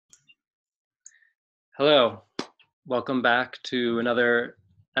Hello, welcome back to another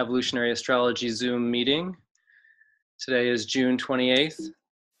Evolutionary Astrology Zoom meeting. Today is June 28th,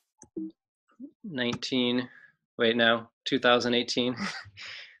 2018.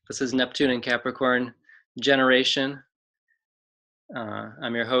 This is Neptune and Capricorn generation.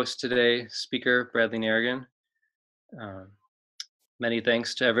 I'm your host today, speaker Bradley Naragon. Many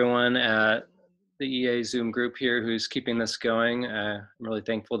thanks to everyone at the EA Zoom group here who's keeping this going. I'm really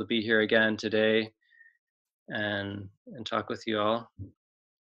thankful to be here again today and talk with you all.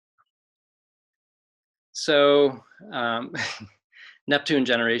 So Neptune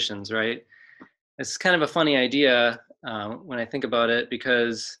generations, right? It's kind of a funny idea when I think about it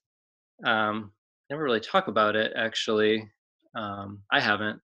because I never really talk about it actually. I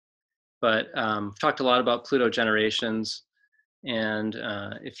haven't, but I've talked a lot about Pluto generations. And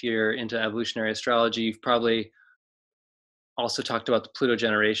if you're into evolutionary astrology, you've probably also talked about the Pluto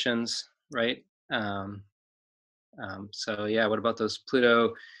generations, right? So yeah, what about those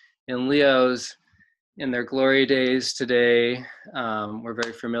Pluto in Leos in their glory days today? We're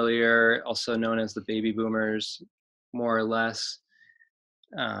very familiar, also known as the baby boomers, more or less.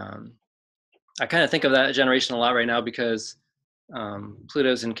 I kind of think of that generation a lot right now because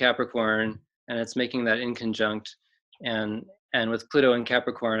Pluto's in Capricorn and it's making that inconjunct. And with Pluto in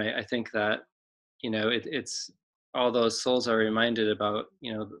Capricorn, I think that, it's all those souls are reminded about,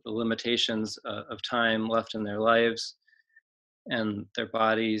 the limitations of time left in their lives and their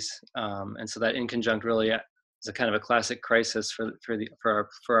bodies. And so that inconjunct really is a kind of a classic crisis for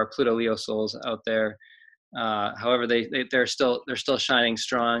our Pluto Leo souls out there. However, they're still shining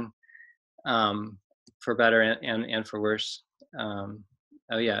strong, for better and for worse. And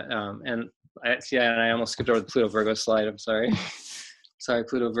I almost skipped over the Pluto Virgo slide. I'm sorry. Sorry,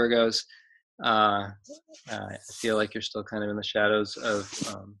 Pluto Virgos. I feel like you're still kind of in the shadows of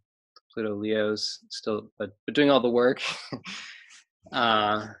Pluto Leos, still, but doing all the work.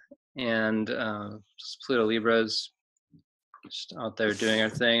 And Pluto Libras, just out there doing our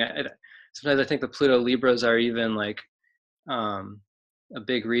thing. Sometimes I think the Pluto Libras are even like a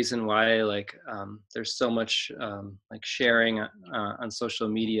big reason why there's so much like sharing on social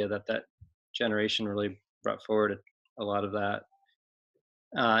media that generation really brought forward a lot of that.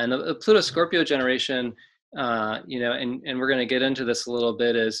 And the Pluto Scorpio generation, and we're going to get into this a little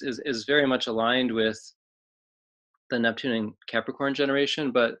bit, is very much aligned with the Neptune and Capricorn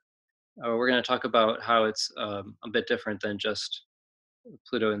generation, but we're going to talk about how it's a bit different than just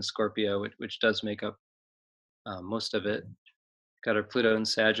Pluto and Scorpio, which does make up most of it. Got our Pluto and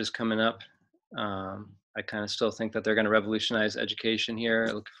Sagittarius coming up. I kind of still think that they're going to revolutionize education here.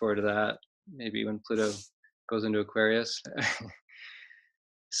 Looking forward to that. Maybe when Pluto goes into Aquarius.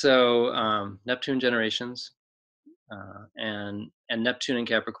 So Neptune generations and Neptune and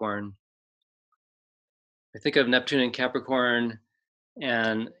Capricorn. I think of Neptune and Capricorn,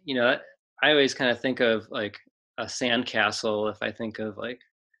 and I always kind of think of like a sandcastle if I think of like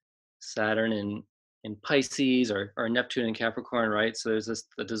Saturn in Pisces or Neptune in Capricorn, right? So there's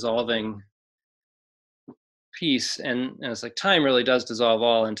the dissolving piece, and it's like time really does dissolve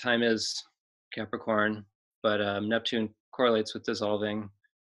all, and time is Capricorn, but Neptune correlates with dissolving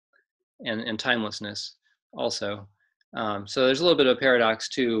and timelessness also. So there's a little bit of a paradox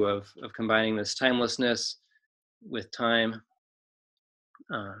too of combining this timelessness with time.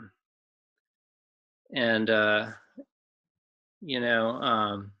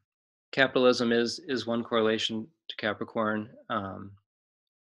 Capitalism is one correlation to Capricorn.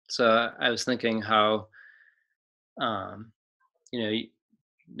 So I was thinking how,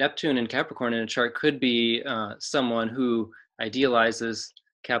 Neptune and Capricorn in a chart could be someone who idealizes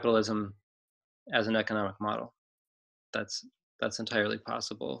capitalism as an economic model. That's entirely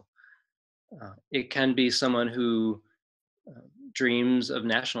possible. It can be someone who dreams of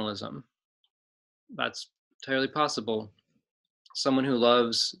nationalism. That's entirely possible. Someone who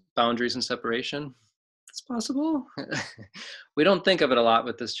loves boundaries and separation. It's possible. We don't think of it a lot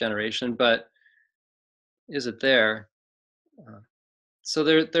with this generation, but is it there? So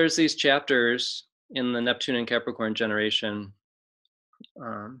there's these chapters in the Neptune and Capricorn generation.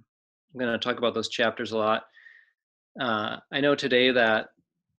 I'm going to talk about those chapters a lot. I know today that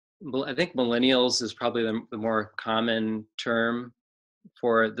I think millennials is probably the more common term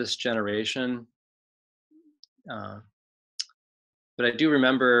for this generation. But I do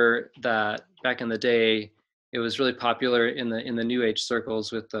remember that back in the day, it was really popular in the New Age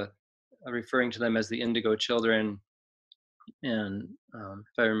circles with referring to them as the Indigo Children. And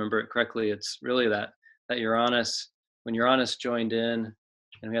if I remember it correctly, it's really that Uranus, when Uranus joined in,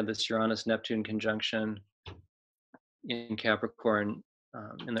 and we had this Uranus-Neptune conjunction in Capricorn,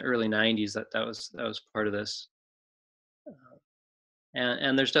 in the early 90s that was part of this.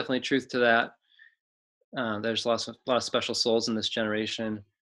 And there's definitely truth to that. There's lot of special souls in this generation,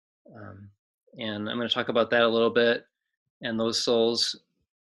 um, and I'm going to talk about that a little bit, and those souls,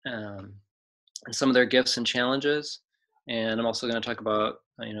 um, and some of their gifts and challenges. And I'm also going to talk about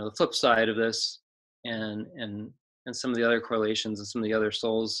the flip side of this, and some of the other correlations and some of the other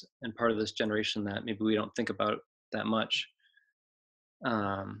souls and part of this generation that maybe we don't think about that much.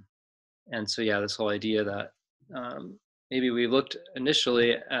 And so yeah, this whole idea that maybe we looked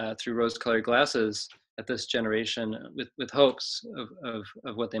initially through rose-colored glasses at this generation with hopes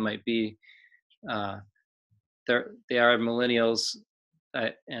of what they might be. Uh, they are millennials,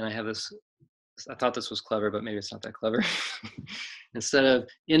 and I have this. I thought this was clever, but maybe it's not that clever. Instead of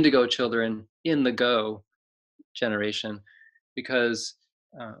indigo children, in the go generation, because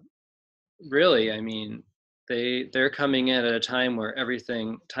uh, really, I mean, they're coming in at a time where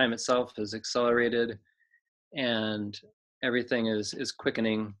time itself is accelerated, and everything is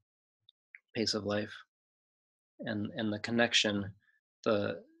quickening pace of life, and the connection,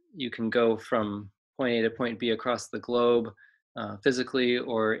 the you can go from point A to point B across the globe, physically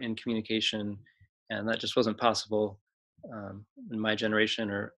or in communication, and that just wasn't possible in my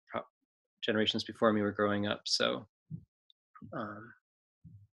generation, or generations before me were growing up. So um,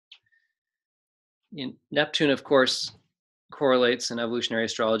 Neptune, of course, correlates in evolutionary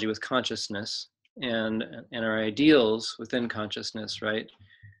astrology with consciousness, and our ideals within consciousness, right?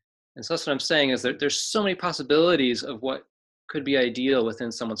 And so that's what I'm saying, is that there's so many possibilities of what could be ideal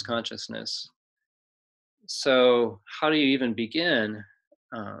within someone's consciousness. So how do you even begin?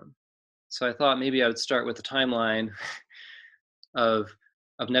 Um, so I thought maybe I would start with the timeline of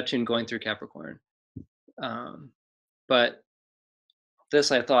Neptune going through Capricorn. But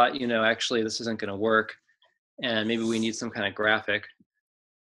this, I thought, actually this isn't going to work, and maybe we need some kind of graphic,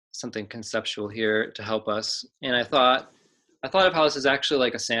 something conceptual here to help us. And I thought of how this is actually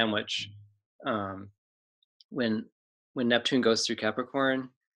like a sandwich. Um, when Neptune goes through Capricorn,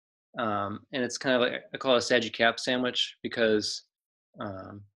 and it's kind of like, I call it a Sagittarius sandwich, because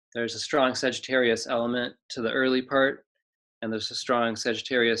um, there's a strong Sagittarius element to the early part, and there's a strong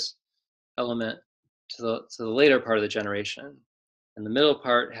Sagittarius element to the later part of the generation, and the middle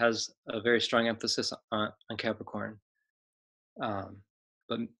part has a very strong emphasis on Capricorn. Um,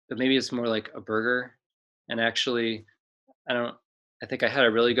 but maybe it's more like a burger. And actually, I don't. I think I had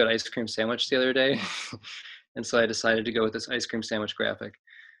a really good ice cream sandwich the other day, and so I decided to go with this ice cream sandwich graphic.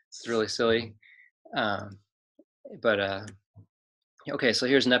 It's really silly, um, but okay. So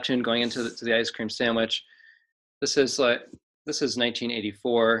here's Neptune going into the ice cream sandwich. This is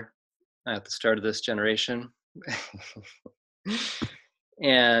 1984 at the start of this generation,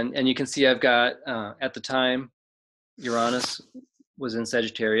 and you can see I've got at the time Uranus was in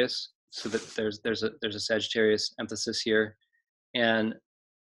Sagittarius, so that there's a Sagittarius emphasis here, and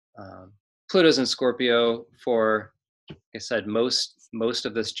Pluto's in Scorpio for, like I said, most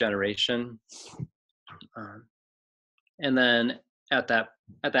of this generation, and then at that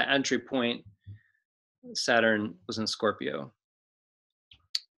entry point, Saturn was in Scorpio.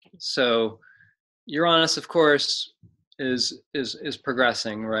 So Uranus, of course, is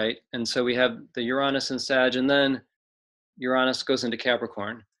progressing, right? And so we have the Uranus in Sag, and then Uranus goes into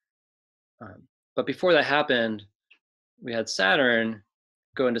Capricorn. But before that happened, we had Saturn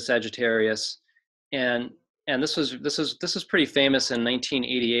go into Sagittarius, and this was pretty famous in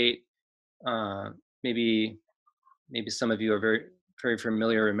 1988. Maybe some of you are very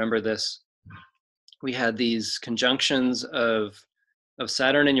familiar, remember this. We had these conjunctions of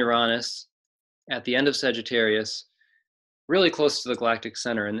Saturn and Uranus at the end of Sagittarius, really close to the galactic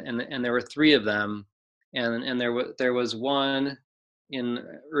center, and there were three of them, and there was one in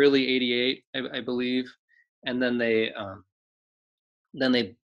early '88, I believe, and then they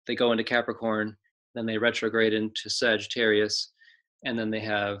go into Capricorn, then they retrograde into Sagittarius, and then they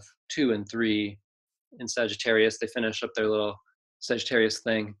have 2 and 3 in Sagittarius. They finish up their little Sagittarius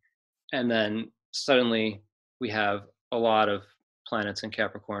thing, and then suddenly we have a lot of planets in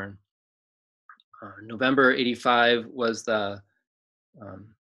Capricorn. November '85 was the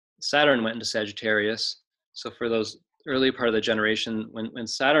Saturn went into Sagittarius. So for those early part of the generation, when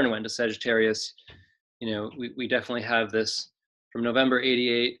Saturn went into Sagittarius, we definitely have this from November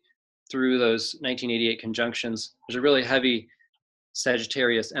 '88 through those 1988 conjunctions. There's a really heavy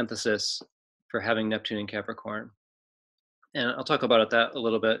Sagittarius emphasis for having Neptune in Capricorn, and I'll talk about that a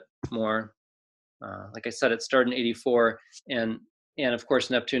little bit more. Like I said, it started in '84, and of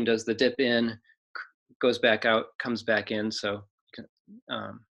course Neptune does the dip in, goes back out, comes back in. So,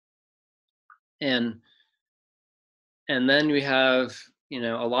 and then we have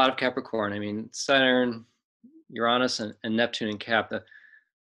a lot of Capricorn. I mean, Saturn, Uranus, and Neptune in Cap.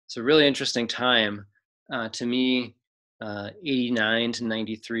 It's a really interesting time. To me, 89 to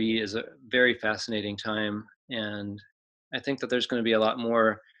 93 is a very fascinating time. And I think that there's going to be a lot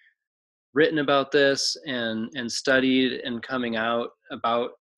more written about this and studied and coming out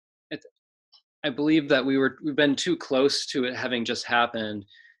about it. I believe that we've been too close to it having just happened.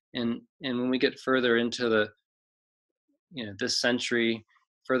 And when we get further into this century,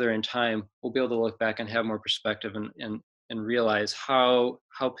 further in time, we'll be able to look back and have more perspective and realize how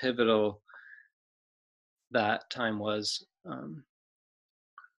pivotal that time was.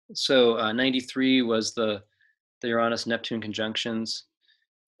 So 93 was the Uranus Neptune conjunctions,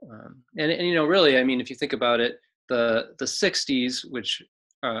 and really, I mean, if you think about it, the 60s, which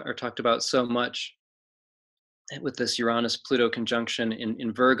are talked about so much with this Uranus Pluto conjunction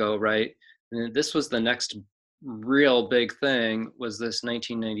in Virgo, right? And this was the next real big thing, was this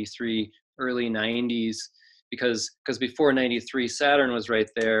 1993, early 90s, because before 93, Saturn was right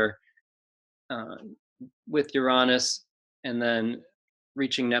there uh, with Uranus, and then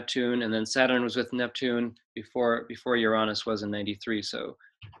reaching Neptune, and then Saturn was with Neptune before Uranus was in 93. So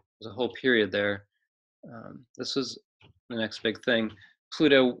there's a whole period there. This was the next big thing.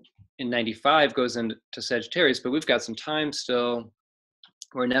 Pluto in 95 goes into Sagittarius, but we've got some time still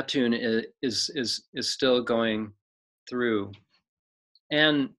where Neptune is still going through,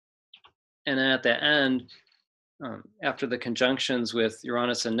 and at the end, after the conjunctions with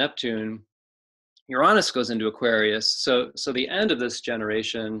Uranus and Neptune, Uranus goes into Aquarius. So the end of this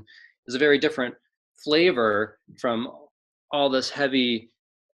generation is a very different flavor from all this heavy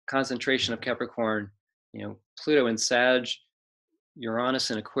concentration of Capricorn, Pluto in Sag,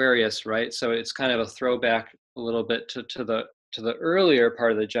 Uranus in Aquarius, right? So it's kind of a throwback a little bit to the earlier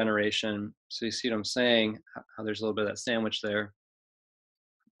part of the generation. So you see what I'm saying? How there's a little bit of that sandwich there.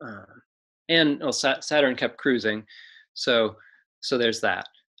 And Saturn kept cruising, so there's that.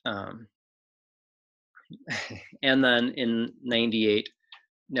 And then in 98,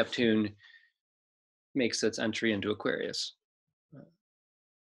 Neptune makes its entry into Aquarius,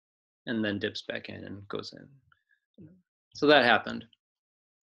 and then dips back in and goes in. So that happened.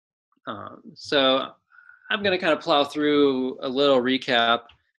 So I'm going to kind of plow through a little recap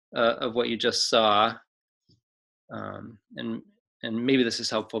of what you just saw, and maybe this is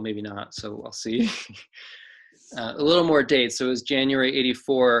helpful, maybe not. So I'll see. A little more dates. So it was January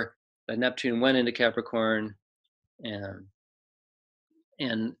 84 that Neptune went into Capricorn, and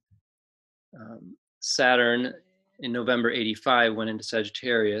Saturn in November 85 went into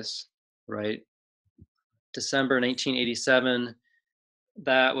Sagittarius, right? December 1987,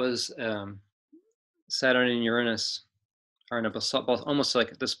 that was Saturn and Uranus are in almost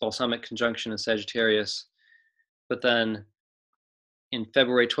like this balsamic conjunction in Sagittarius. But then in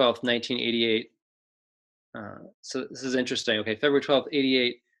February 12th, 1988, so this is interesting. Okay, February 12th,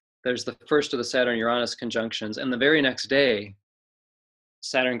 88, there's the first of the Saturn-Uranus conjunctions. And the very next day,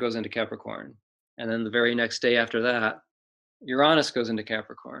 Saturn goes into Capricorn. And then the very next day after that, Uranus goes into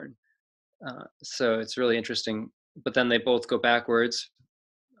Capricorn. So it's really interesting. But then they both go backwards.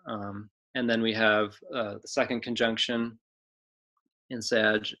 And then we have the second conjunction in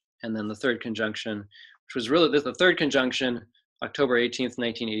Sag, and then the third conjunction, which was really the third conjunction, October 18th,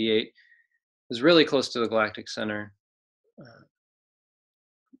 1988, was really close to the galactic center.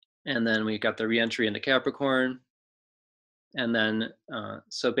 And then we got the reentry into Capricorn. And then,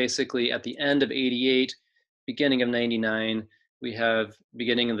 so basically at the end of 88, beginning of 99, we have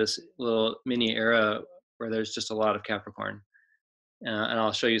beginning of this little mini era where there's just a lot of Capricorn. And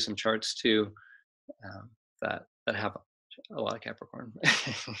I'll show you some charts too that have a lot of Capricorn.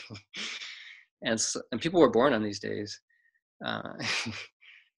 and people were born on these days.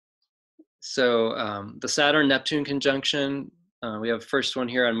 So the Saturn-Neptune conjunction, we have first one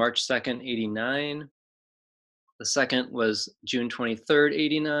here on March 2nd, 89. The second was June 23rd,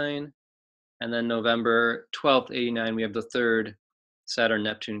 89. And then November 12th, 89, we have the third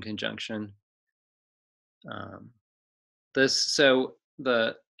Saturn-Neptune conjunction.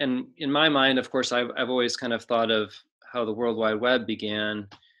 And in my mind, of course, I've always kind of thought of how the World Wide Web began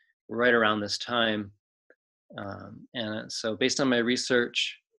right around this time. And so based on my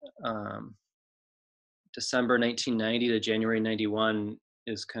research, December 1990 to January 91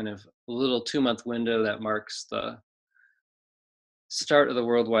 is kind of a little 2-month window that marks the start of the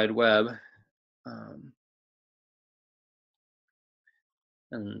World Wide Web.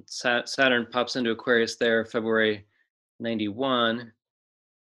 And Saturn pops into Aquarius there, February 91.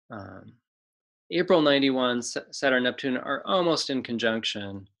 April 91, Saturn and Neptune are almost in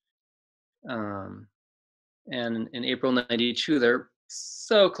conjunction. And in April 92, they're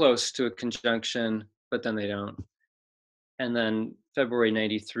so close to a conjunction, but then they don't. And then February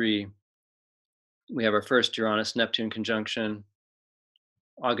 93, we have our first Uranus Neptune conjunction.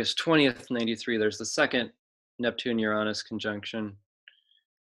 August 20th, 93, there's the second Neptune Uranus conjunction.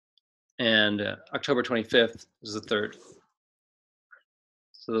 And October 25th is the third.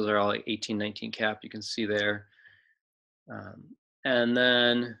 So those are all like 18, 19 cap, you can see there. And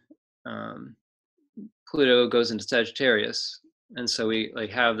then Pluto goes into Sagittarius. And so we like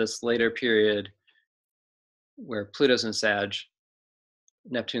have this later period where Pluto's in Sag,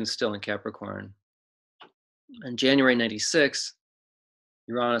 Neptune's still in Capricorn. And January 96,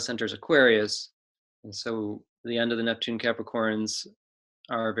 Uranus enters Aquarius. And so the end of the Neptune Capricorns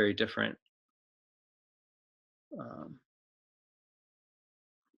are very different.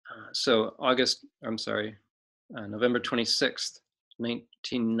 So November 26th,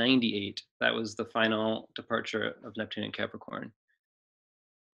 1998, that was the final departure of Neptune in Capricorn.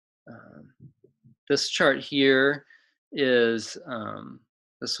 This chart here is,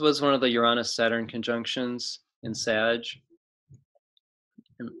 this was one of the Uranus-Saturn conjunctions in Sag.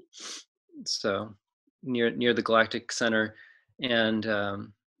 And so near the galactic center. And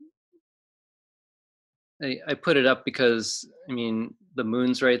I put it up because, I mean, the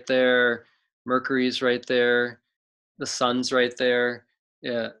moon's right there, Mercury's right there, the sun's right there.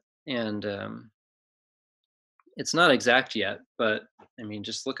 Yeah, and it's not exact yet, but I mean,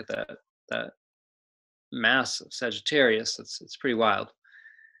 just look at that mass of Sagittarius. It's pretty wild.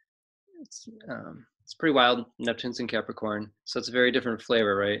 It's pretty wild. Neptune's in Capricorn, so it's a very different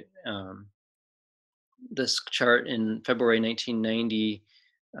flavor, right? This chart in February 1990,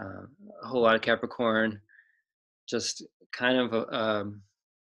 a whole lot of Capricorn, just kind of a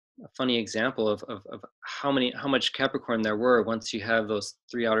funny example of how much Capricorn there were once you have those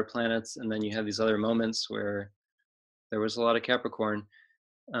three outer planets, and then you have these other moments where there was a lot of Capricorn.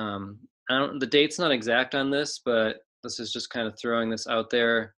 The date's not exact on this, but this is just kind of throwing this out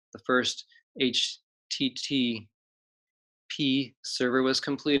there. The first HTTP server was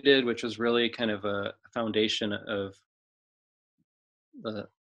completed, which was really kind of a foundation of the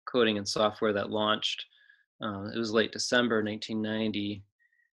coding and software that launched. It was late December 1990,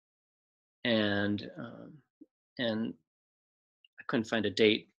 and I couldn't find a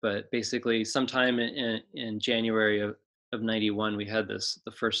date, but basically sometime in January of 91, we had the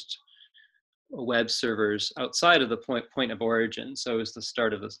first web servers outside of the point of origin. So it was the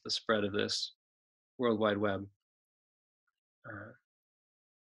start of the spread of this World Wide Web.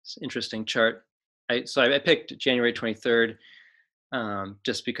 It's an interesting chart. So I picked January 23rd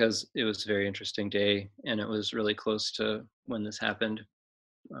just because it was a very interesting day, and it was really close to when this happened.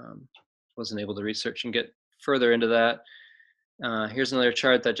 Wasn't able to research and get further into that. Here's another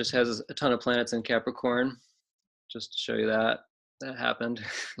chart that just has a ton of planets in Capricorn, just to show you that happened.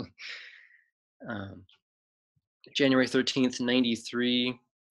 January 13th, 93,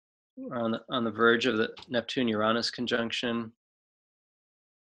 on the verge of the Neptune-Uranus conjunction.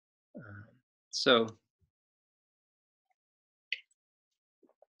 So,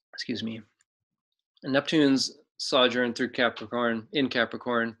 excuse me. And Neptune's sojourn through Capricorn, in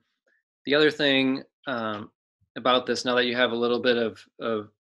Capricorn. The other thing about this, now that you have a little bit of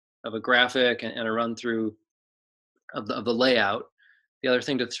a graphic and a run through of the layout, the other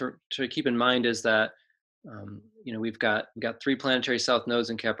thing to keep in mind is that we've got three planetary south nodes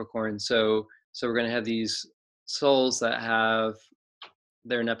in Capricorn, so we're going to have these souls that have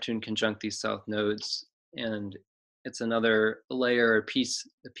their Neptune conjunct these south nodes, and it's another layer or piece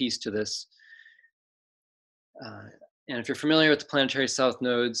to this. And if you're familiar with the planetary south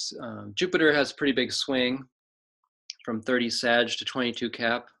nodes, Jupiter has a pretty big swing from 30 Sag to 22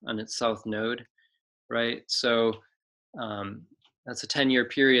 Cap on its south node, right? So that's a 10-year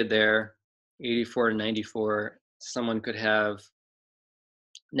period there, 84 to 94. Someone could have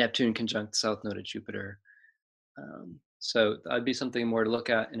Neptune conjunct the south node of Jupiter. So that'd be something more to look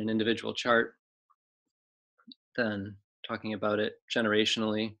at in an individual chart than talking about it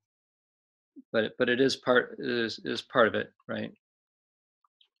generationally. But it is part of it, right?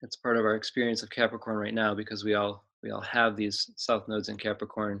 It's part of our experience of Capricorn right now because we all have these south nodes in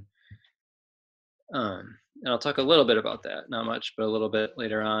Capricorn. And I'll talk a little bit about that, not much, but a little bit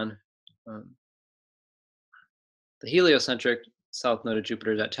later on. The heliocentric south node of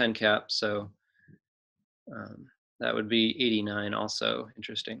Jupiter is at 10 Cap, so that would be 89 also.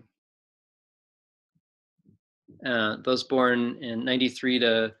 Interesting. Those born in 93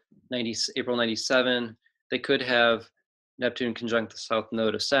 to April 97, they could have Neptune conjunct the south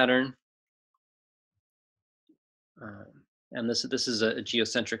node of Saturn. And this is a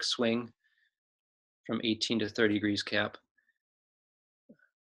geocentric swing from 18 to 30 degrees Cap.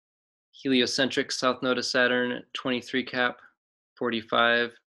 heliocentric south node of Saturn, 23 Cap,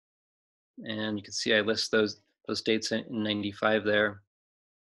 45. And you can see I list those dates in 95 there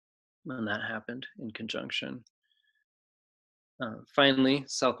when that happened in conjunction. Finally,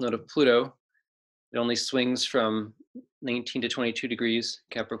 south node of Pluto. It only swings from 19 to 22 degrees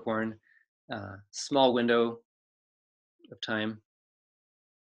Capricorn, small window of time.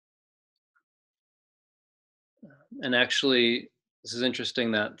 And actually, this is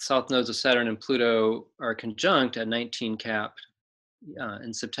interesting that south nodes of Saturn and Pluto are conjunct at 19 Cap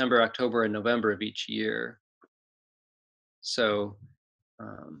in September, October, and November of each year. So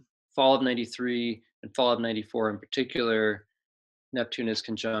fall of 93 and fall of 94 in particular, Neptune is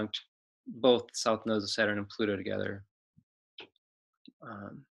conjunct both south nodes of Saturn and Pluto together.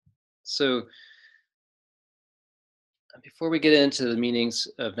 So before we get into the meanings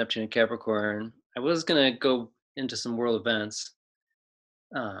of Neptune and Capricorn, I was going to go into some world events.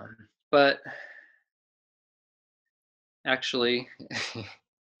 But actually,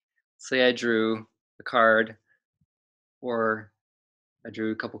 say I drew a card, or I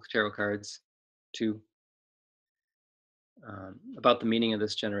drew a couple of tarot cards, two, about the meaning of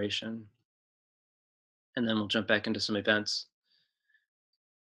this generation. And then we'll jump back into some events,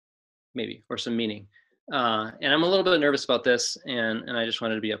 maybe, or some meaning. And I'm a little bit nervous about this, and I just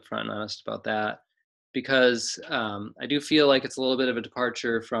wanted to be upfront and honest about that, because I do feel like it's a little bit of a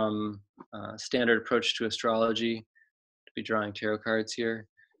departure from standard approach to astrology to be drawing tarot cards here.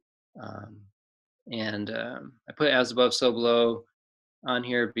 And I put as above, so below on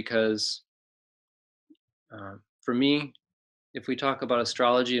here because for me, if we talk about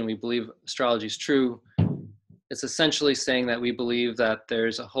astrology and we believe astrology is true, it's essentially saying that we believe that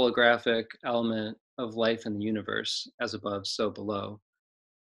there's a holographic element of life in the universe, as above, so below.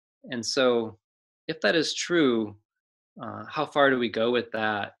 And so if that is true, how far do we go with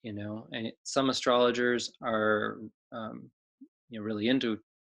that? And some astrologers are really into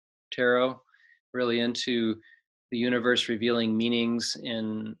tarot, really into the universe revealing meanings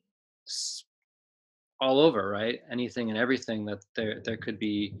in all over, right? Anything and everything that there could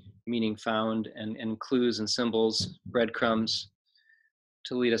be meaning found, and clues and symbols, breadcrumbs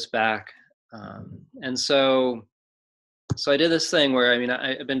to lead us back. And so I did this thing where,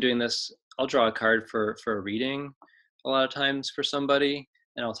 I've been doing this. I'll draw a card for a reading a lot of times for somebody,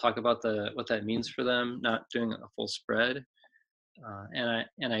 and I'll talk about what that means for them, not doing a full spread.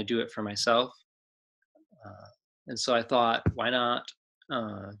 And I do it for myself. And so I thought, why not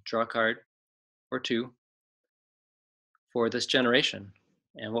draw a card or two for this generation,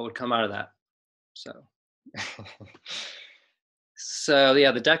 and what would come out of that. So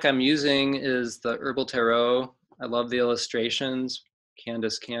yeah, the deck I'm using is the Herbal Tarot. I love the illustrations,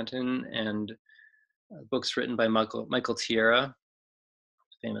 Candace Canton, and books written by Michael Tierra,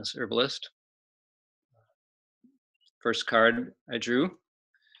 famous herbalist. First card I drew,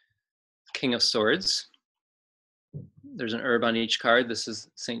 King of Swords. There's an herb on each card. This is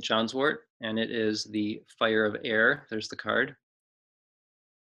St. John's wort, and it is the fire of air. There's the card.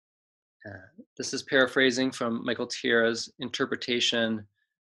 This is paraphrasing from Michael Tierra's interpretation.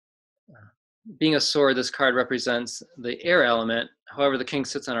 Being a sword, this card represents the air element. However, the king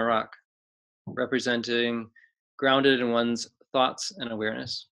sits on a rock, representing grounded in one's thoughts and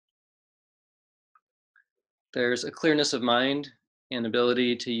awareness. There's a clearness of mind and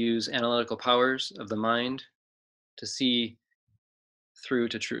ability to use analytical powers of the mind to see through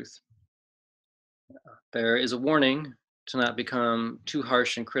to truth. There is a warning to not become too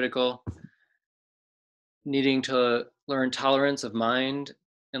harsh and critical, needing to learn tolerance of mind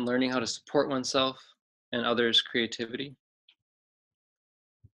and learning how to support oneself and others' creativity.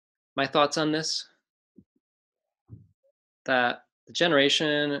 My thoughts on this: that the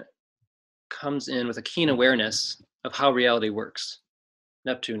generation comes in with a keen awareness of how reality works.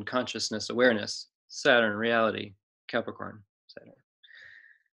 Neptune, consciousness, awareness. Saturn, reality. Capricorn, Saturn.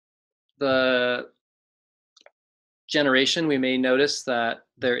 The generation, we may notice that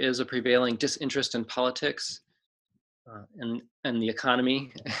there is a prevailing disinterest in politics and the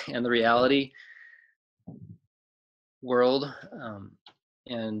economy and the reality world.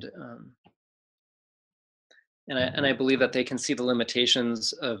 And I believe that they can see the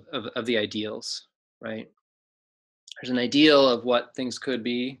limitations of the ideals, right? There's an ideal of what things could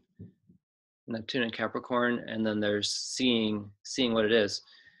be, Neptune and Capricorn, and then there's seeing what it is.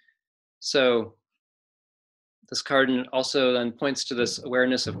 So this card also then points to this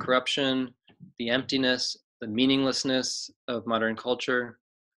awareness of corruption, the emptiness, the meaninglessness of modern culture.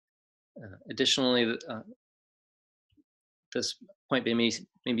 Additionally, this point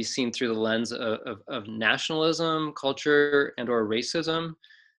may be seen through the lens of nationalism, culture, and or racism.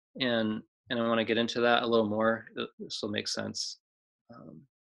 and I want to get into that a little more. This will make sense. Um,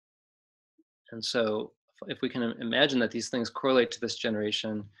 and so, if we can imagine that these things correlate to this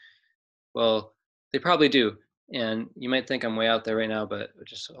generation, well, they probably do. And you might think I'm way out there right now, but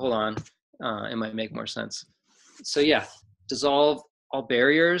just hold on. It might make more sense. So yeah, dissolve all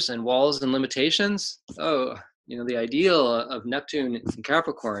barriers and walls and limitations. Oh, the ideal of Neptune in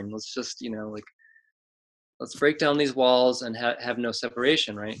Capricorn. Let's just, like, let's break down these walls and have no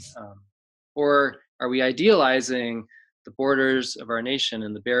separation, right? Or are we idealizing the borders of our nation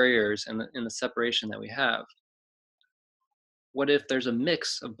and the barriers and the separation that we have? What if there's a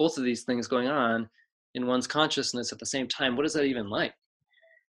mix of both of these things going on in one's consciousness at the same time? What is that even like?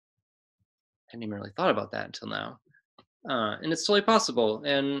 I hadn't even really thought about that until now. And it's totally possible.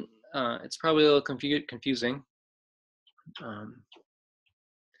 And it's probably a little confusing. Um,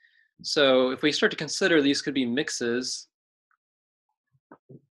 so if we start to consider these could be mixes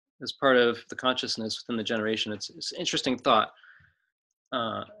as part of the consciousness within the generation, it's an interesting thought.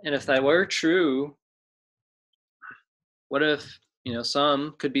 And if that were true, what if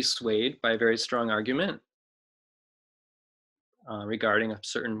some could be swayed by a very strong argument regarding a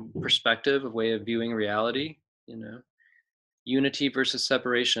certain perspective, a way of viewing reality? Unity versus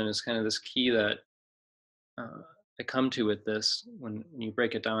separation is kind of this key that I come to with this when you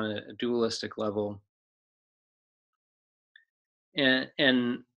break it down at a dualistic level, and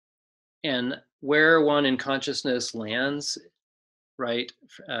where one in consciousness lands, right?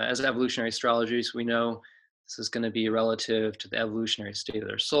 As evolutionary astrologers, we know this is going to be relative to the evolutionary state of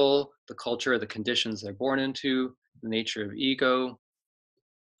their soul, the culture, the conditions they're born into, the nature of ego,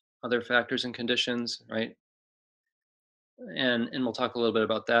 other factors and conditions, right? And we'll talk a little bit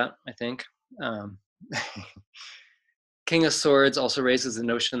about that, I think. Um, King of Swords also raises the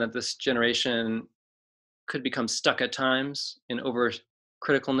notion that this generation could become stuck at times in over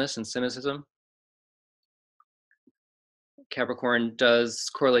criticalness and cynicism. Capricorn does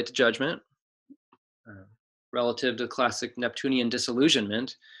correlate to judgment uh, relative to classic Neptunian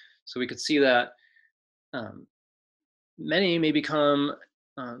disillusionment. So we could see that um, many may become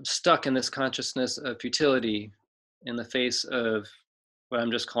stuck in this consciousness of futility in the face of what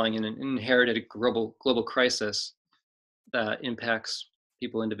I'm just calling an inherited global crisis that impacts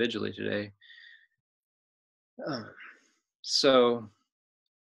people individually today. Uh, so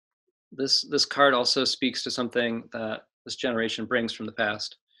this card also speaks to something that this generation brings from the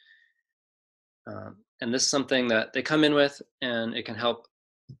past, and this is something that they come in with, and it can help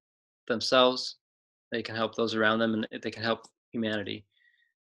themselves, they can help those around them, and they can help humanity.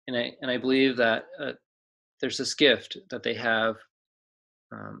 And I believe that there's this gift that they have,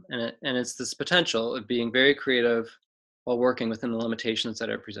 and it's this potential of being very creative while working within the limitations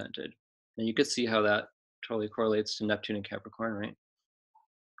that are presented. And you could see how that totally correlates to Neptune and Capricorn, right?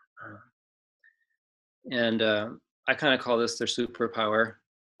 Uh, and I kind of call this their superpower,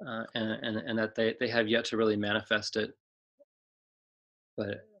 and that they have yet to really manifest it,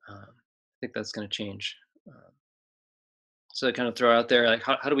 but I think that's going to change. So I kind of throw out there, like,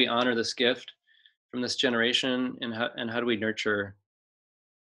 how do we honor this gift from this generation, and how do we nurture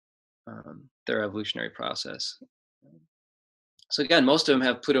their evolutionary process? So again, most of them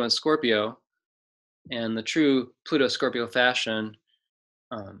have Pluto and Scorpio, and the true Pluto Scorpio fashion,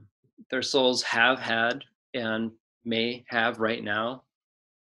 um, their souls have had and may have right now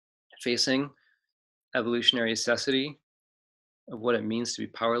facing evolutionary necessity of what it means to be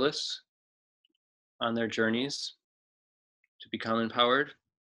powerless on their journeys to become empowered.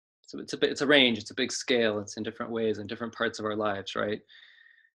 So it's a range, it's a big scale, it's in different ways in different parts of our lives, right?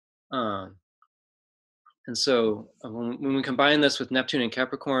 Um, and so when we combine this with Neptune and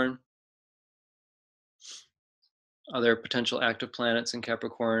Capricorn, other potential active planets in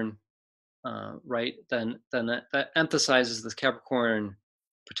Capricorn, right? Then that emphasizes this Capricorn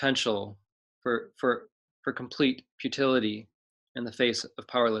potential for complete futility in the face of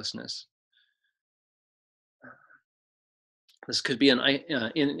powerlessness. This could be an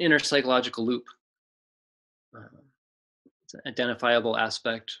inner psychological loop. Uh, it's an identifiable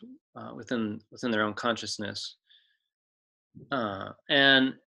aspect within their own consciousness,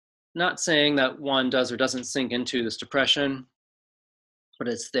 and not saying that one does or doesn't sink into this depression, but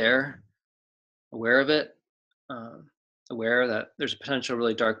it's there, aware of it, uh, aware that there's a potential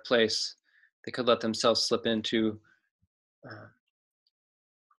really dark place they could let themselves slip into, uh,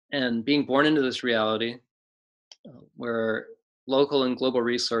 and being born into this reality where local and global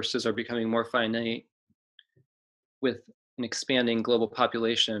resources are becoming more finite with an expanding global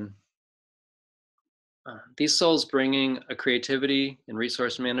population. These souls bringing a creativity and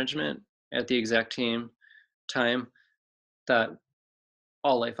resource management at the exact time that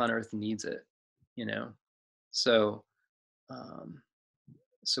all life on Earth needs it, you know. So, um,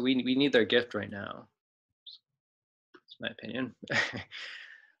 so we need their gift right now. That's my opinion.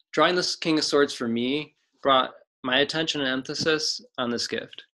 Drawing this King of Swords for me brought my attention and emphasis on this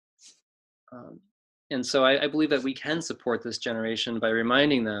gift. Um, and so I believe that we can support this generation by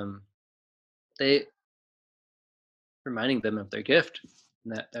they reminding them of their gift,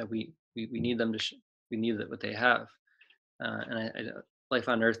 and that we need them we need that what they have, and life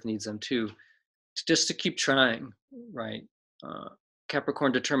on Earth needs them too, just to keep trying, right? Uh,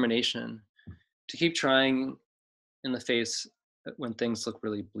 Capricorn determination to keep trying in the face when things look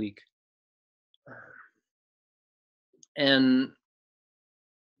really bleak, and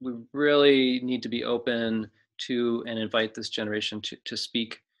we really need to be open to and invite this generation to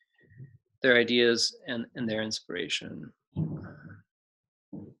speak their ideas and their inspiration.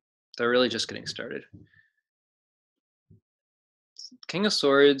 They're really just getting started. King of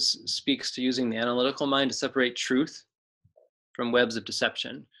Swords speaks to using the analytical mind to separate truth from webs of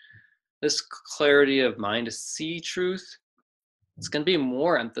deception. This clarity of mind to see truth, it's going to be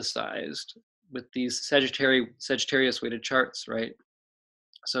more emphasized with these Sagittarius weighted charts, right?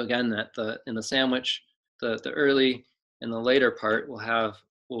 So again, that in the sandwich, the early and the later part will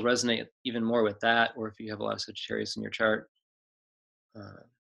resonate even more with that, or if you have a lot of Sagittarius in your chart.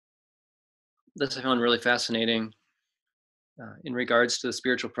 This I found really fascinating in regards to the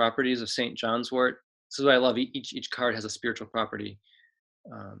spiritual properties of St. John's wort. This is what I love. Each card has a spiritual property.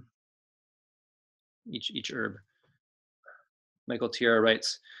 Um, each herb. Michael Tierra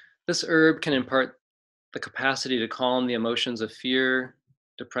writes, this herb can impart the capacity to calm the emotions of fear,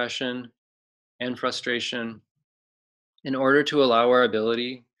 depression, and frustration in order to allow our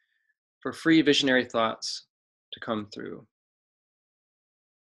ability for free visionary thoughts to come through.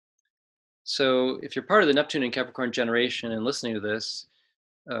 So if you're part of the Neptune and Capricorn generation and listening to this,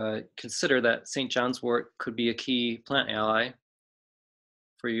 consider that St. John's wort could be a key plant ally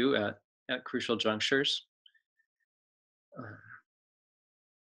for you at crucial junctures.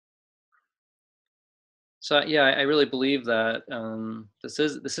 So yeah, I really believe that this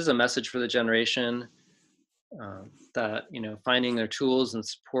is a message for the generation, that finding their tools and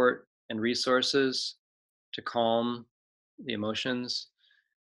support and resources to calm the emotions.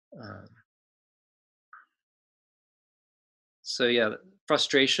 Um, so yeah,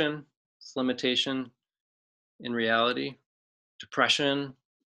 frustration, limitation in reality, depression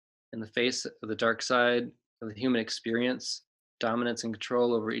in the face of the dark side of the human experience, dominance and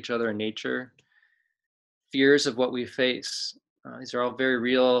control over each other and nature, fears of what we face. These are all very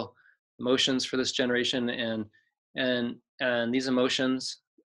real emotions for this generation, and these emotions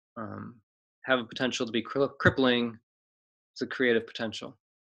um, have a potential to be crippling to creative potential.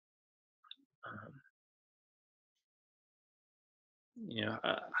 Um,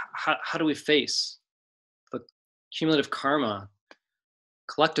 how do we face the cumulative karma,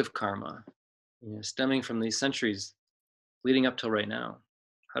 collective karma, stemming from these centuries leading up till right now?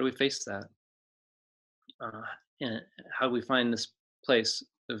 How do we face that? Uh, and how do we find this place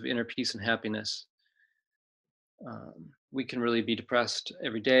of inner peace and happiness? We can really be depressed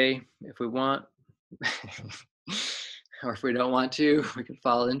every day if we want, or if we don't want to, we can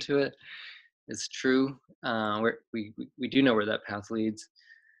fall into it. It's true. We do know where that path leads,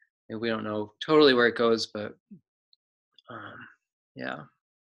 and we don't know totally where it goes, but yeah.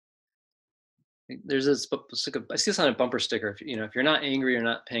 There's this, I see this on a bumper sticker. If you're not angry, you're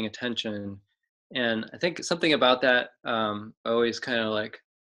not paying attention, and I think something about that. Always kind of like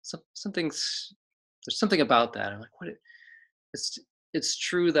something's there's something about that. I'm like, what? It's it's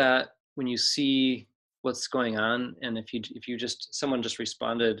true that when you see what's going on, and if you just someone just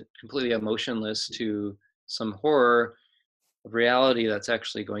responded completely emotionless to some horror of reality that's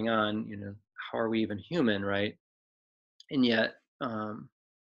actually going on, how are we even human, right? And yet, how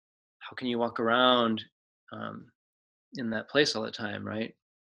can you walk around um, in that place all the time, right?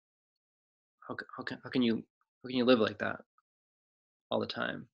 How can you live like that all the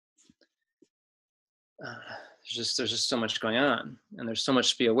time? There's just so much going on, and there's so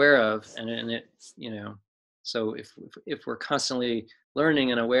much to be aware of, and it so if we're constantly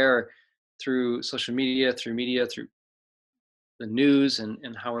learning and aware through social media, through media, through the news,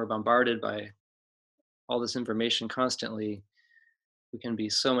 and how we're bombarded by all this information constantly, we can be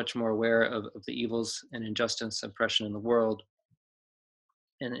so much more aware of the evils and injustice and oppression in the world,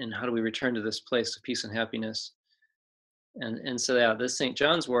 and how do we return to this place of peace and happiness. And so yeah, this St.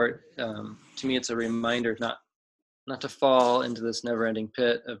 John's wort, to me, it's a reminder not to fall into this never-ending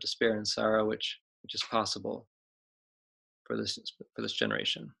pit of despair and sorrow, which is possible for this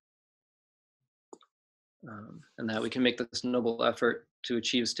generation. and that we can make this noble effort to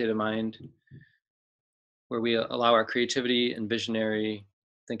achieve a state of mind where we allow our creativity and visionary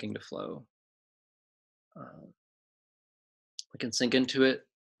thinking to flow. Uh, we can sink into it,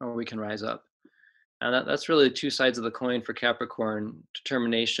 or we can rise up. And that's really two sides of the coin for Capricorn: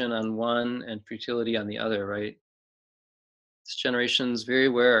 determination on one and futility on the other, right? This generation's very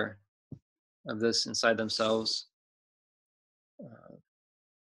aware of this inside themselves. Uh,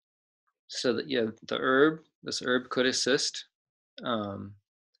 so that, yeah, this herb could assist. Um,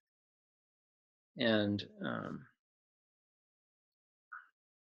 and I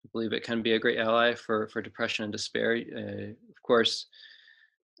believe it can be a great ally for depression and despair. Of course,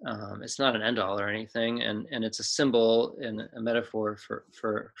 it's not an end all or anything, and it's a symbol and a metaphor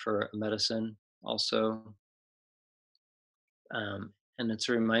for a medicine also. And it's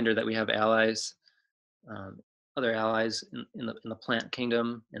a reminder that we have allies, um, other allies in the plant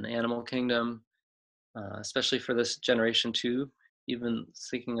kingdom, in the animal kingdom, especially for this generation too. Even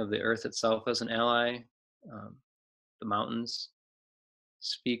thinking of the earth itself as an ally, um, the mountains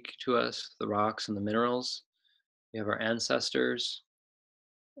speak to us, the rocks and the minerals. We have our ancestors,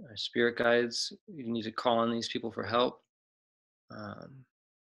 our spirit guides. You need to call on these people for help. Um,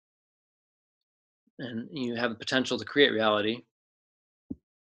 and you have the potential to create reality.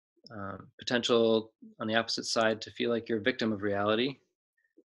 Potential on the opposite side to feel like you're a victim of reality.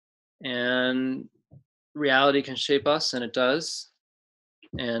 And reality can shape us, and it does.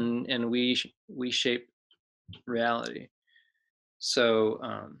 And we shape reality. So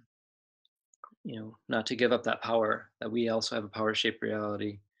not to give up that power, that we also have a power to shape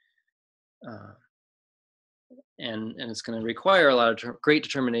reality. Uh, and it's going to require a lot of great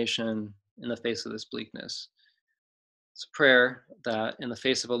determination in the face of this bleakness. It's a prayer that in the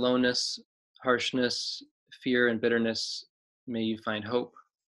face of aloneness, harshness, fear, and bitterness, may you find hope.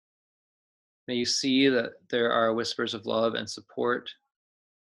 May you see that there are whispers of love and support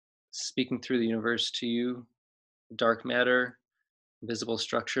speaking through the universe to you. Dark matter, visible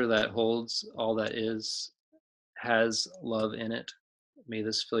structure that holds all that is, has love in it. May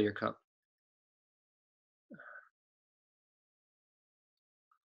this fill your cup.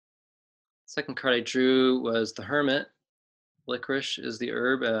 Second card I drew was the Hermit. Licorice is the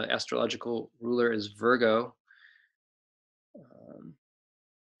herb. Astrological ruler is Virgo. Um,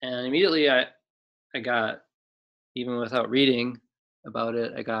 and immediately I got, even without reading about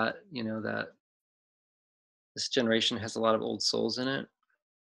it, I got, that this generation has a lot of old souls in it,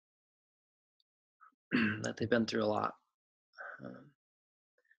 that they've been through a lot. Um,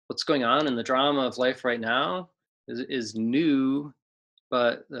 what's going on in the drama of life right now is new,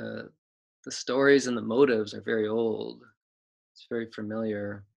 but the stories and the motives are very old. It's a very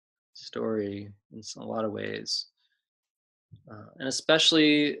familiar story in a lot of ways. And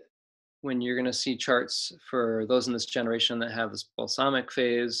especially when you're going to see charts for those in this generation that have this balsamic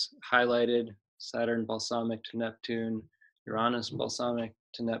phase highlighted: Saturn balsamic to Neptune, Uranus balsamic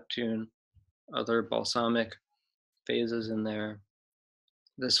to Neptune, other balsamic phases in there.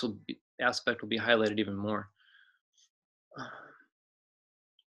 This aspect will be highlighted even more.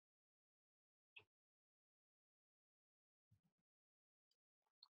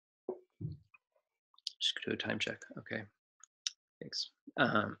 Just do a time check. Okay, thanks.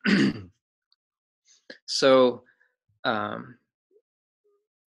 So um,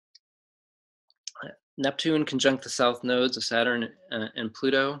 Neptune conjunct the south nodes of Saturn and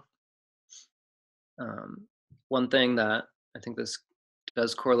Pluto. One thing that I think this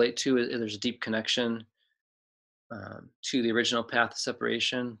does correlate to is there's a deep connection to the original path of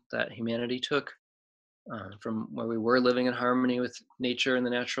separation that humanity took, from where we were living in harmony with nature and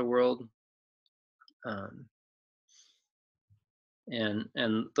the natural world. Um,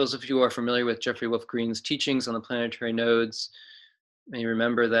 and those of you who are familiar with Jeffrey Wolf Green's teachings on the planetary nodes may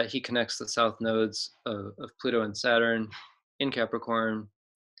remember that he connects the south nodes of Pluto and Saturn in Capricorn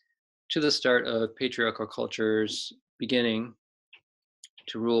to the start of patriarchal culture's beginning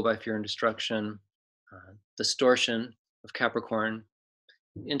to rule by fear and destruction, distortion of Capricorn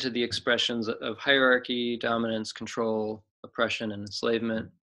into the expressions of hierarchy, dominance, control, oppression, and enslavement.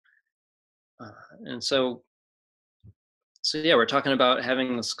 And so yeah, we're talking about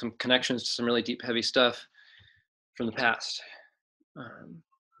having this connections to some really deep, heavy stuff from the past.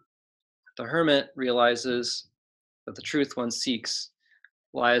 The hermit realizes that the truth one seeks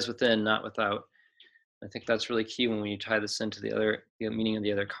lies within, not without. I think that's really key when you tie this into the meaning of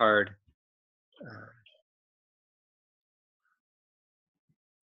the other card.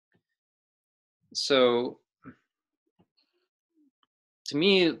 So to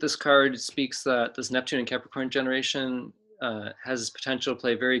me, this card speaks that this Neptune and Capricorn generation has potential to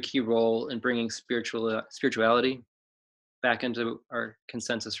play a very key role in bringing spirituality back into our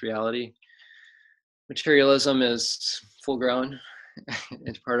consensus reality. Materialism is full grown.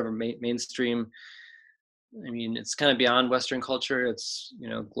 It's part of our mainstream. I mean, it's kind of beyond Western culture. It's,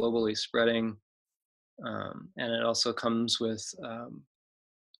 globally spreading, and it also comes with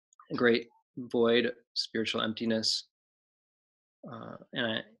a great void, spiritual emptiness.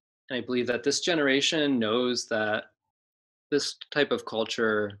 And I believe that this generation knows that this type of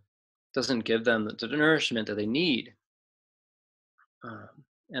culture doesn't give them the nourishment that they need, um,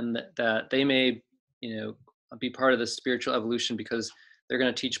 and that they may, be part of this spiritual evolution because they're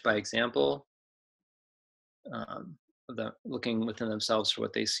going to teach by example, um, of the looking within themselves for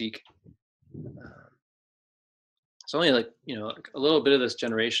what they seek. Um, it's only like a little bit of this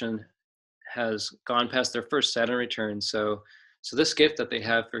generation has gone past their first Saturn return, so this gift that they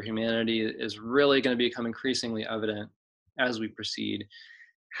have for humanity is really going to become increasingly evident as we proceed.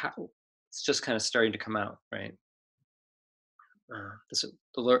 How it's just kind of starting to come out, right?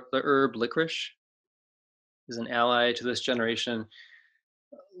 The herb licorice is an ally to this generation.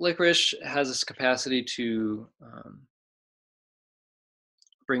 Licorice has this capacity to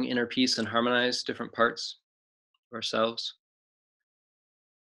bring inner peace and harmonize different parts of ourselves.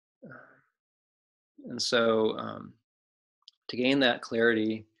 And so, to gain that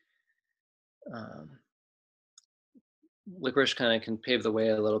clarity, um, licorice kind of can pave the way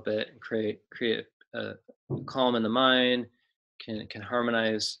a little bit and create a calm in the mind, can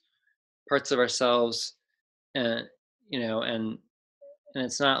harmonize parts of ourselves, and and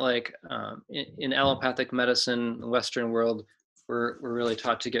it's not like, in allopathic medicine, the Western world, we're really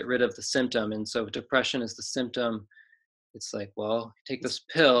taught to get rid of the symptom, and so if depression is the symptom, it's like, well, take this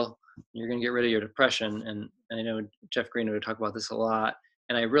pill, you're going to get rid of your depression. And I know Jeff Green would talk about this a lot,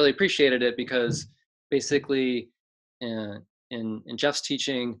 and I really appreciated it because basically, uh, in Jeff's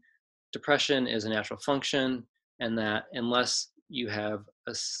teaching, depression is a natural function, and that unless you have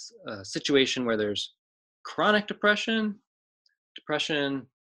a situation where there's chronic depression,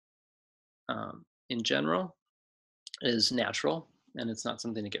 in general, is natural, and it's not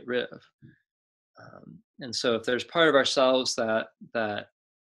something to get rid of. And so if there's part of ourselves that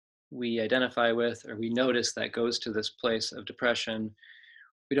we identify with or we notice that goes to this place of depression,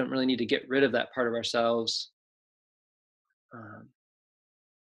 we don't really need to get rid of that part of ourselves. Um,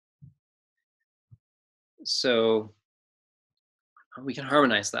 so we can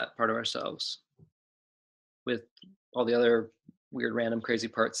harmonize that part of ourselves with all the other weird, random, crazy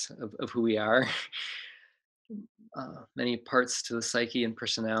parts of who we are. Many parts to the psyche and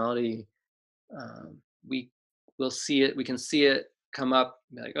personality. Um, we will see it. We can see it come up.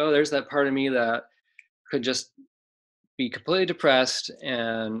 Like, oh, there's that part of me that could just be completely depressed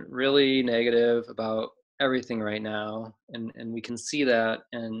and really negative about everything right now, and we can see that,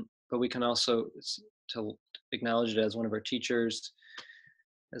 but we can also to acknowledge it as one of our teachers,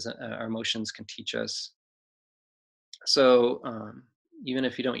 as our emotions can teach us. So, even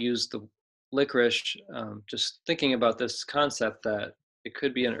if you don't use the licorice, just thinking about this concept that it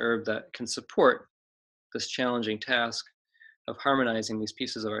could be an herb that can support this challenging task of harmonizing these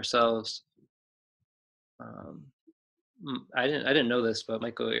pieces of ourselves. um, I didn't know this, but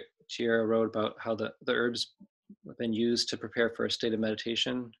Michael Chiara wrote about how the herbs have been used to prepare for a state of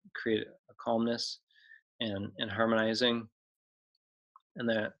meditation, create a calmness and harmonizing, and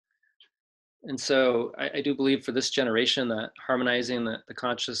that. And so I do believe for this generation that harmonizing the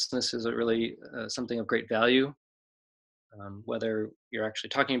consciousness is a really something of great value. Whether you're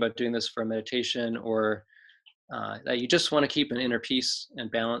actually talking about doing this for a meditation, or that you just want to keep an inner peace and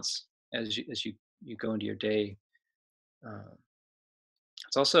balance as you go into your day. Uh,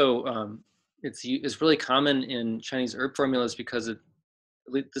 It's also it's really common in Chinese herb formulas because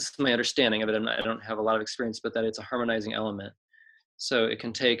this is my understanding of it. I don't have a lot of experience, but that it's a harmonizing element. So it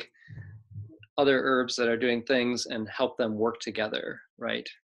can take other herbs that are doing things and help them work together, right?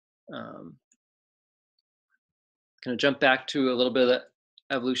 Going to jump back to a little bit of the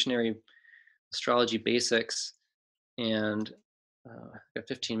evolutionary astrology basics, and I've got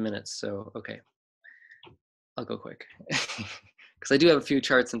 15 minutes, so okay, I'll go quick because I do have a few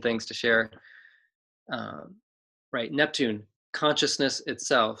charts and things to share. Um, right, Neptune, consciousness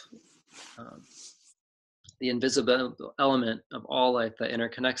itself, um, the invisible element of all life that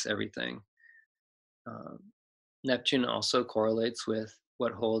interconnects everything. Um, Neptune also correlates with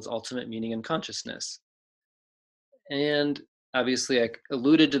what holds ultimate meaning in consciousness. And obviously, I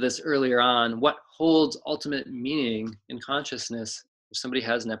alluded to this earlier on. What holds ultimate meaning in consciousness if somebody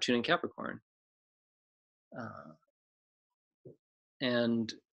has Neptune and Capricorn? Uh,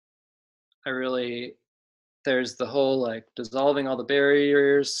 and I really there's the whole like dissolving all the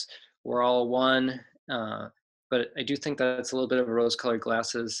barriers, we're all one. Uh, but I do think that it's a little bit of rose-colored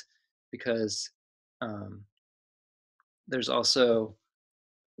glasses because um, there's also,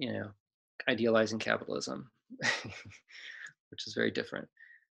 you know, idealizing capitalism, which is very different.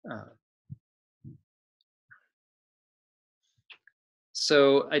 Uh,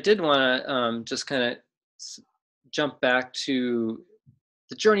 so I did want to just kind of jump back to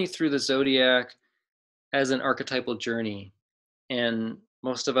the journey through the zodiac as an archetypal journey. And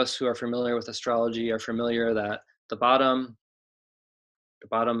most of us who are familiar with astrology are familiar that the bottom, the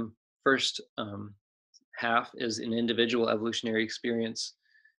bottom first half is an individual evolutionary experience,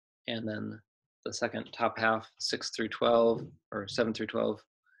 and then the second top half, 6 through 12 or 7 through 12,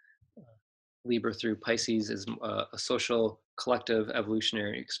 Libra through Pisces, is a social collective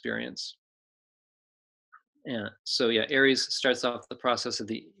evolutionary experience. And so, yeah, Aries starts off the process of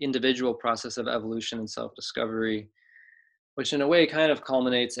the individual process of evolution and self-discovery, which in a way kind of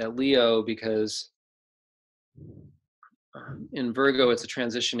culminates at Leo because in Virgo it's a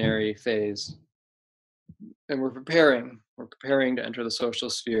transitionary phase, and we're preparing to enter the social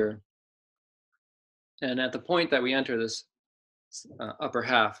sphere. And at the point that we enter this upper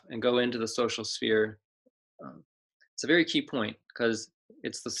half and go into the social sphere, um, it's a very key point because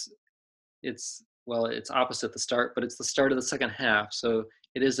it's this it's well it's opposite the start, but it's the start of the second half, so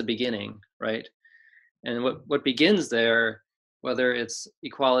it is a beginning, right? And what begins there, whether it's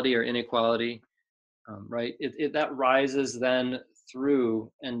equality or inequality, right, that rises then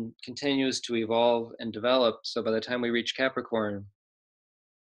through and continues to evolve and develop. So by the time we reach Capricorn,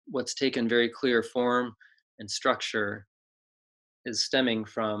 what's taken very clear form and structure is stemming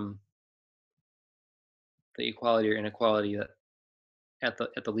from the equality or inequality that at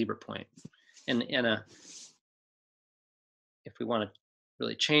the Libra point. And if we want to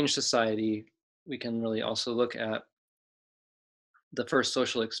really change society, we can really also look at the first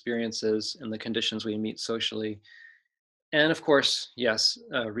social experiences and the conditions we meet socially. And of course, yes,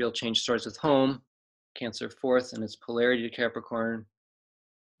 real change starts with home, Cancer fourth, and its polarity to Capricorn.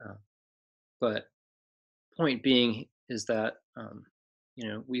 Uh, but point being is that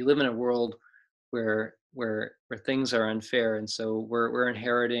we live in a world where things are unfair, and so we're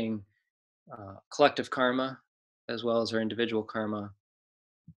inheriting collective karma as well as our individual karma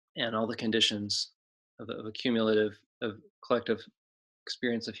and all the conditions of a cumulative of collective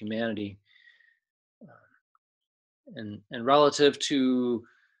experience of humanity. And relative to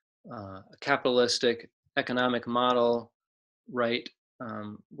a capitalistic economic model, right?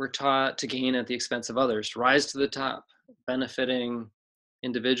 We're taught to gain at the expense of others, to rise to the top, benefiting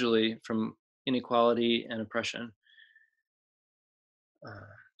individually from inequality and oppression.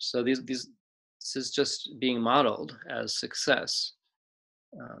 Uh, so this is just being modeled as success.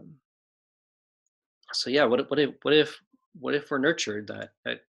 Um, so yeah, what if we're nurtured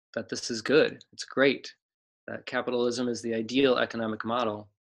that this is good, it's great, that capitalism is the ideal economic model,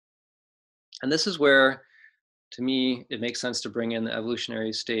 and this is where, to me, it makes sense to bring in the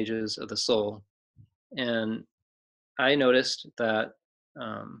evolutionary stages of the soul. And I noticed that,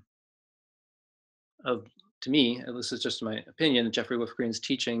 um, of to me, this is just my opinion, Jeffrey Wolf Green's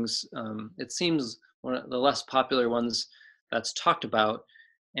teachings, it seems one of the less popular ones that's talked about,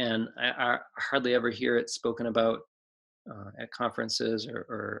 and I hardly ever hear it spoken about at conferences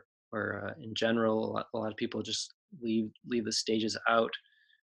or in general. A lot of people just leave the stages out,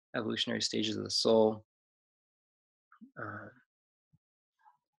 evolutionary stages of the soul. Uh,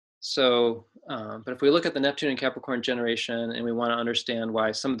 but if we look at the Neptune and Capricorn generation and we want to understand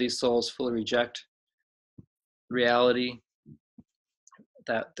why some of these souls fully reject reality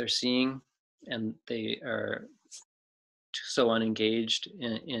that they're seeing, and they are so unengaged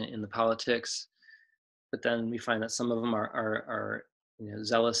in the politics, but then we find that some of them are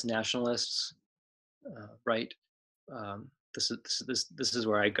zealous nationalists, right? This is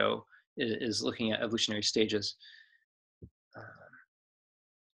where I go, is looking at evolutionary stages. Uh,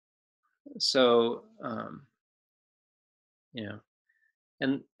 so you know,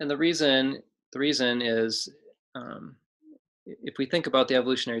 and the reason is, um, if we think about the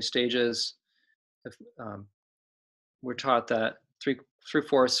evolutionary stages, if, we're taught that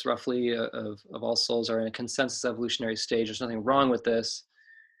three-fourths roughly of all souls are in a consensus evolutionary stage. There's nothing wrong with this,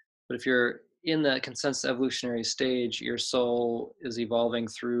 but if you're in the consensus evolutionary stage, your soul is evolving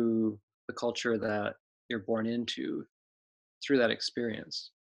through the culture that you're born into, through that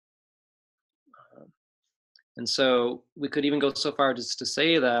experience. Um, and so we could even go so far as to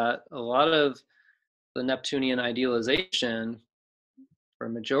say that a lot of the Neptunian idealization for a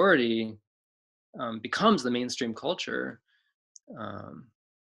majority becomes the mainstream culture, um,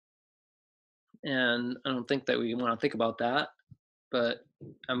 And I don't think that we want to think about that, but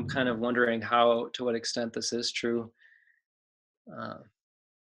I'm kind of wondering to what extent this is true. Uh,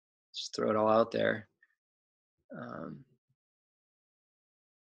 just throw it all out there. Um,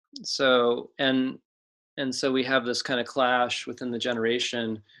 so and so we have this kind of clash within the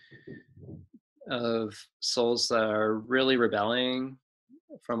generation of souls that are really rebelling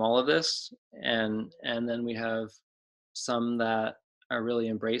from all of this, and then we have some that are really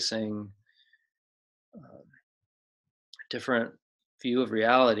embracing um, different view of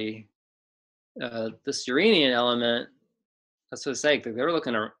reality. This Uranian element, that's what it's like. They're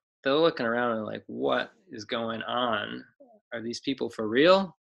looking around and like, what is going on? Are these people for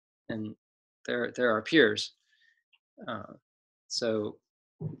real? And they're our peers. Uh, so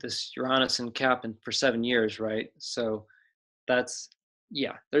this Uranus and Cap for 7 years, right? So that's,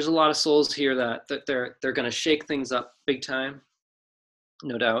 yeah. There's a lot of souls here that they're going to shake things up big time,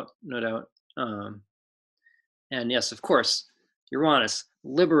 no doubt, no doubt. Um, and yes, of course, Uranus,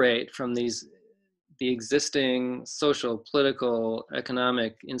 liberate from the existing social, political,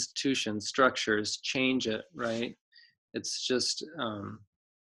 economic institutions, structures, change it, right? It's just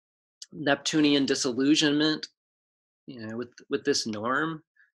Neptunian disillusionment, with this norm,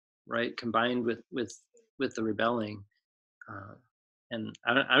 right, combined with the rebelling. Uh, and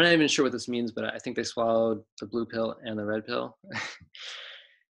I'm not even sure what this means, but I think they swallowed the blue pill and the red pill.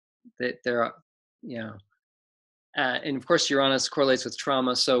 They're, yeah. And of course, Uranus correlates with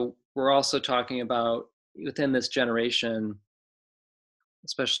trauma. So we're also talking about within this generation,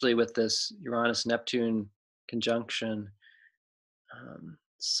 especially with this Uranus Neptune conjunction,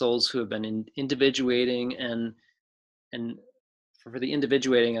 souls who have been individuating and for the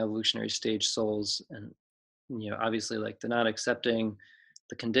individuating evolutionary stage souls, and obviously like they're not accepting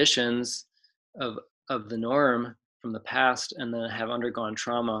the conditions of of the norm from the past, and then have undergone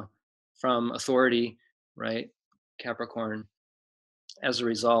trauma from authority, right? Capricorn, as a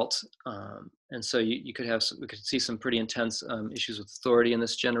result. And so you could have we could see some pretty intense issues with authority in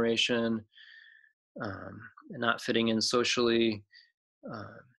this generation, and not fitting in socially,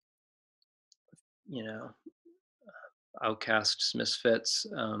 um, you know, outcasts, misfits.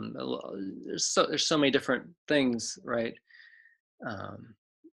 There's so many different things, right? Um,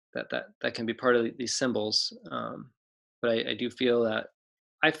 that can be part of these symbols. But I do feel that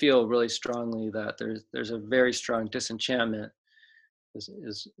I feel really strongly that there's a very strong disenchantment,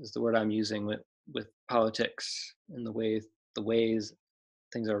 is the word I'm using, with politics and the ways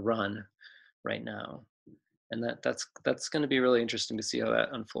things are run right now, and that's going to be really interesting to see how that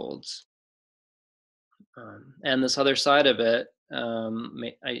unfolds. And this other side of it,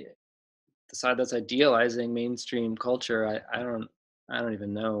 the side that's idealizing mainstream culture, I don't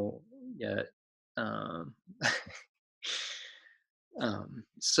even know yet. Um,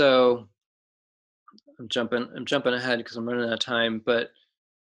 so I'm jumping ahead because I'm running out of time, but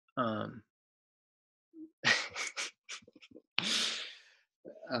um,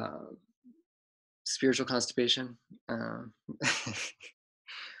 uh, spiritual constipation. Um,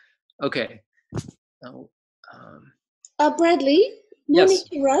 okay. Oh, um, Bradley, no need yes.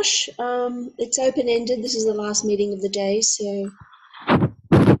 to rush. It's open-ended. This is the last meeting of the day, so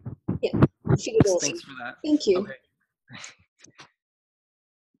yeah, I figured Thanks awesome. for that. Thank you. Okay.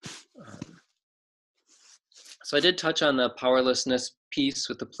 Um, so I did touch on the powerlessness piece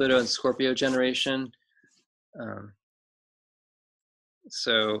with the Pluto and Scorpio generation. Um,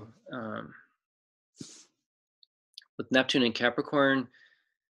 so with Neptune and Capricorn,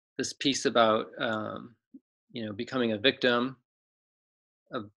 this piece about becoming a victim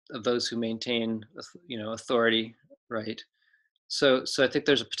of those who maintain authority, right? So I think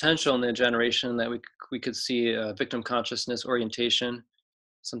there's a potential in the generation that we could see a victim consciousness orientation,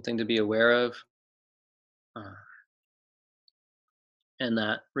 something to be aware of, uh, and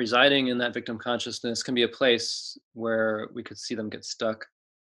that residing in that victim consciousness can be a place where we could see them get stuck.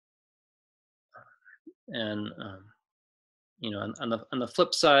 And on the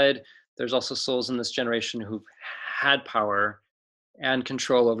flip side, there's also souls in this generation who've had power and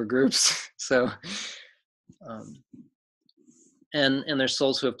control over groups. So um, and there's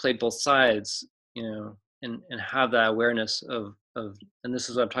souls who have played both sides, and have that awareness of and this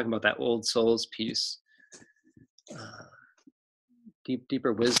is what I'm talking about, that old souls piece, uh,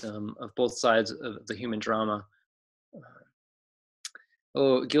 deeper wisdom of both sides of the human drama.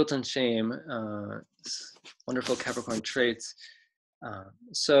 Oh, guilt and shame, wonderful Capricorn traits.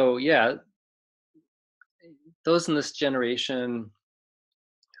 So yeah, those in this generation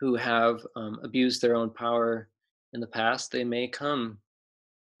who have abused their own power in the past, they may come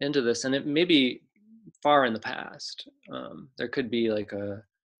into this, and it may be far in the past. There could be like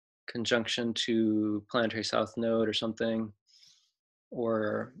conjunction to planetary south node or something,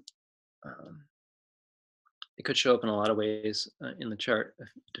 or it could show up in a lot of ways in the chart,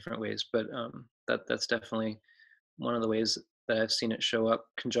 different ways, but that's definitely one of the ways that I've seen it show up,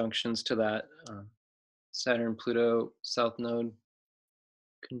 conjunctions to that Saturn Pluto south node.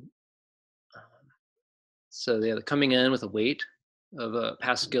 So yeah, they're coming in with a weight of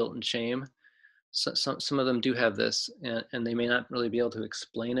past guilt and shame. So, some of them do have this, and they may not really be able to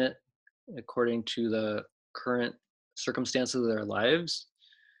explain it according to the current circumstances of their lives.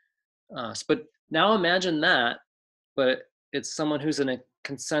 But now imagine that, but it's someone who's in a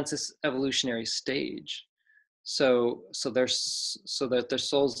consensus evolutionary stage. So that their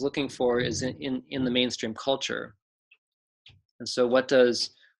soul's looking for is in the mainstream culture. And so what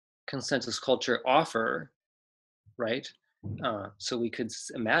does consensus culture offer, right? So we could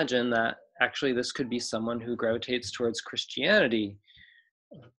imagine that actually this could be someone who gravitates towards Christianity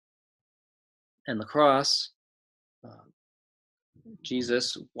and the cross, uh,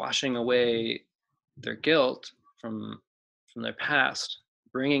 Jesus washing away their guilt from their past,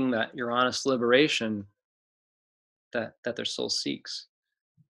 bringing that Uranus liberation that their soul seeks.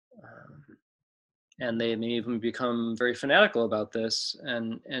 Um, and they may even become very fanatical about this,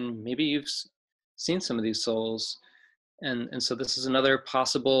 and maybe you've seen some of these souls, and so this is another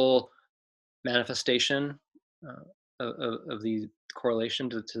possible manifestation of the correlation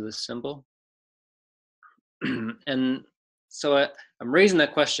to this symbol. And so I'm raising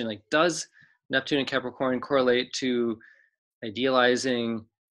that question, like, does Neptune and Capricorn correlate to idealizing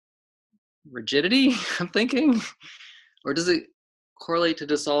rigidity? I'm thinking, or does it correlate to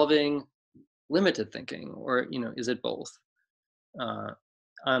dissolving limited thinking, or is it both? uh,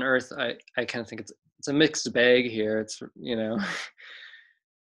 on Earth, I kind of think it's a mixed bag here. It's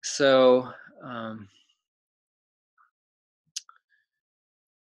so um,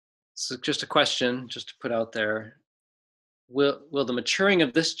 so just a question, just to put out there: Will the maturing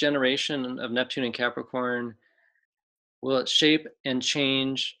of this generation of Neptune and Capricorn, will it shape and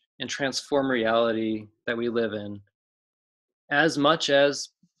change and transform reality that we live in as much as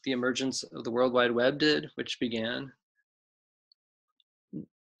the emergence of the World Wide Web did, which began,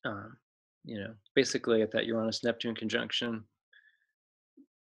 basically at that Uranus-Neptune conjunction?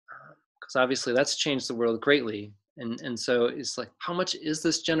 Because obviously that's changed the world greatly. And so it's like, how much is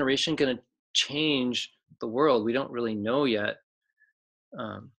this generation going to change the world? We don't really know yet.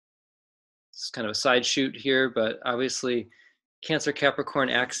 It's kind of a side shoot here, but obviously Cancer Capricorn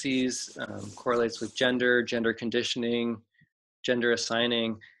axes correlates with gender conditioning, gender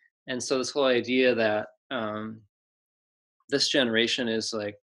assigning. And so this whole idea that this generation is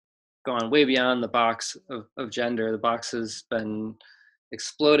like gone way beyond the box of gender. The box has been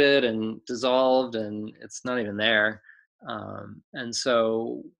exploded and dissolved, and it's not even there. And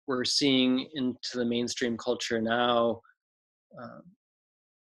so we're seeing into the mainstream culture now um,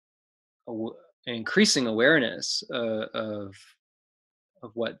 an increasing awareness of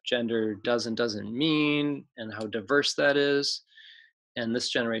what gender does and doesn't mean, and how diverse that is. And this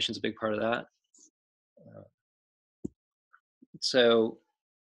generation is a big part of that. So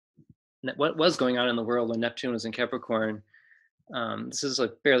what was going on in the world when Neptune was in Capricorn? This is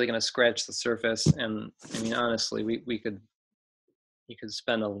like barely going to scratch the surface, and I mean, honestly, we could you could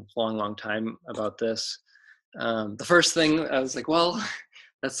spend a long time about this. The first thing I was like, well,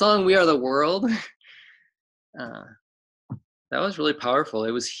 that song "We Are the World," uh, that was really powerful.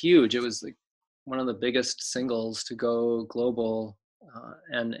 It was huge. It was like one of the biggest singles to go global,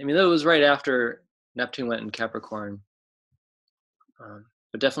 and I mean, that was right after Neptune went in Capricorn.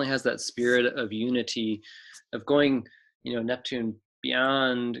 But definitely has that spirit of unity, of going, Neptune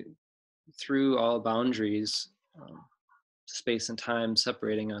beyond, through all boundaries, space and time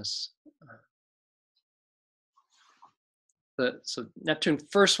separating us. So Neptune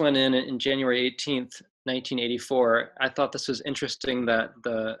first went in January 18th, 1984. I thought this was interesting that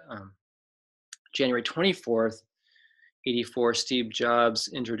the January 24th, 84, Steve Jobs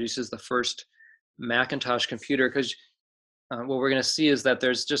introduces the first Macintosh computer, because what we're going to see is that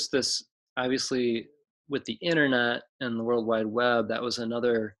there's just this, obviously, with the internet and the World Wide Web,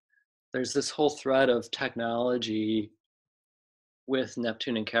 there's this whole thread of technology with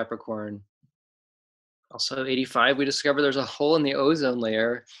Neptune and Capricorn. Also, 85, we discover there's a hole in the ozone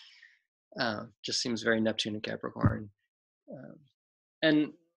layer. Just seems very Neptune and Capricorn.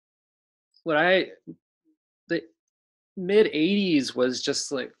 And the mid 80s was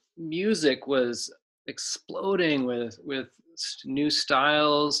just like, music was exploding with new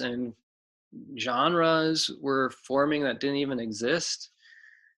styles, and genres were forming that didn't even exist.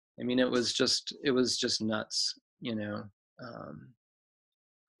 I mean, it was just nuts, um,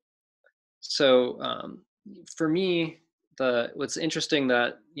 So for me, what's interesting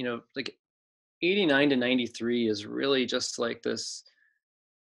that, like 89 to 93 is really just like this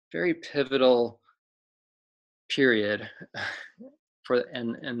very pivotal period for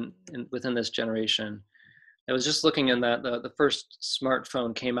and within this generation. I was just looking in that the first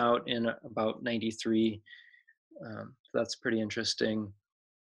smartphone came out in about 93. So that's pretty interesting.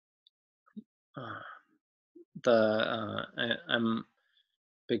 Uh, I'm a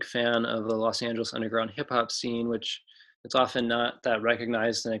big fan of the Los Angeles underground hip hop scene, which it's often not that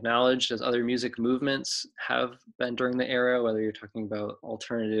recognized and acknowledged as other music movements have been during the era, whether you're talking about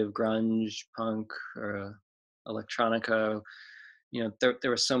alternative, grunge, punk, or electronica. There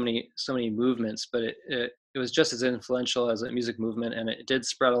were so many movements, but it was just as influential as a music movement, and it did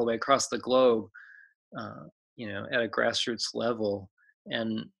spread all the way across the globe, at a grassroots level.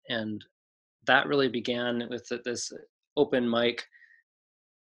 And that really began with this open mic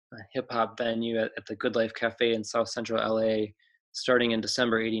hip hop venue at the Good Life Cafe in South Central LA, starting in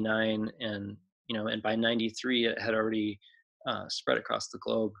December '89, and by '93 it had already spread across the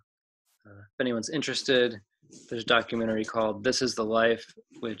globe. If anyone's interested, there's a documentary called "This Is the Life,"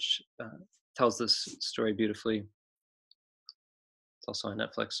 which tells this story beautifully. It's also on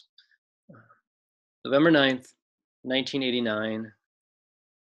Netflix. November 9th, 1989,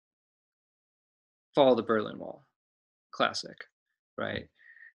 fall of the Berlin Wall. Classic, right?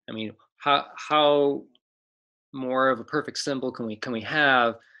 I mean, how more of a perfect symbol can we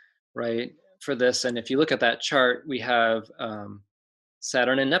have, right, for this? And if you look at that chart, we have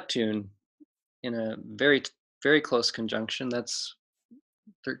Saturn and Neptune in a very close conjunction. That's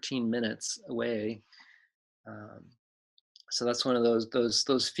 13 minutes away. Um, so that's one of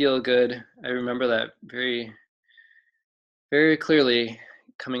those feel good. I remember that very clearly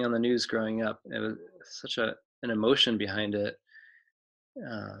coming on the news growing up. It was such an emotion behind it.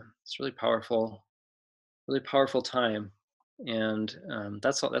 It's really powerful time, and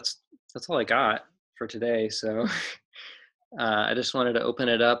that's all I got for today. So I just wanted to open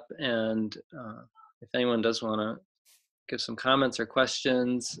it up, and if anyone does want to give some comments or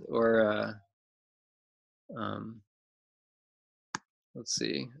questions, or um, let's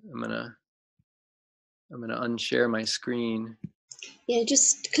see, I'm gonna unshare my screen. Yeah,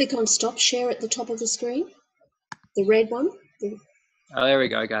 just click on stop share at the top of the screen, the red one. Oh, there we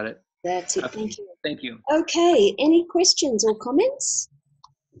go. I got it. That's it. Okay. Thank you. Thank you. Okay, any questions or comments?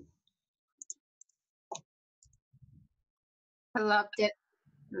 I loved it.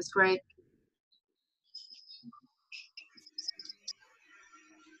 It was great.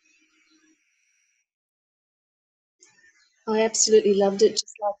 I absolutely loved it,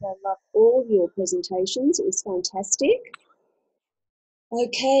 just like I loved all your presentations. It was fantastic.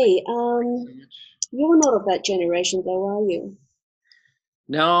 Okay, you're not of that generation though, are you?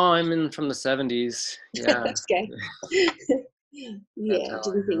 No, I'm from the 70s. Yeah. Okay. That's Yeah, how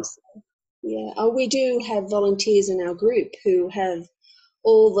didn't I think know. so. Yeah. Oh, we do have volunteers in our group who have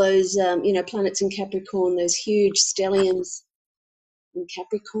all those, planets in Capricorn, those huge stelliums in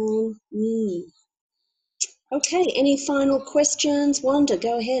Capricorn. Okay, any final questions? Wanda,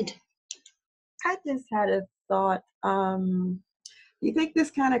 go ahead. I just had a thought. You think this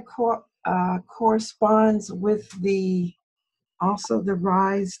kind of corresponds with also the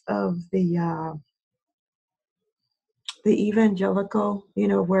rise of the evangelical?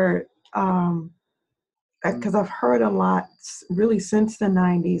 Where because I've heard a lot really since the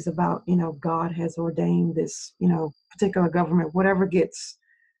 90s about God has ordained this particular government, whoever gets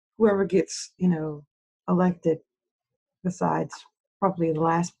elected, besides probably the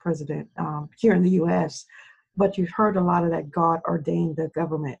last president here in the U.S. But you've heard a lot of that God ordained the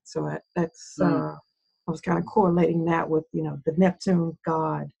government. So that's I was kind of correlating that with the Neptune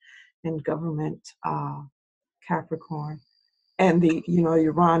God and government Capricorn, and the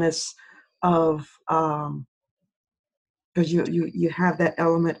Uranus of because you have that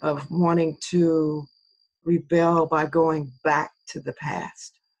element of wanting to rebel by going back to the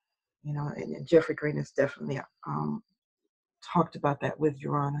past. And Jeffrey Green has definitely talked about that with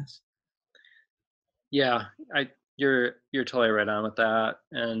Uranus. Yeah, you're totally right on with that,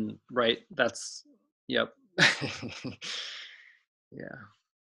 and right. That's yep. Yeah.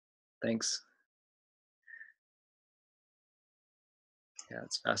 Thanks. Yeah,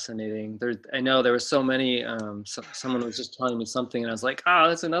 it's fascinating. I know there were so many. Someone was just telling me something, and I was like, "Oh,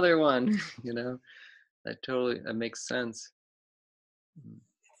 that's another one." That makes sense.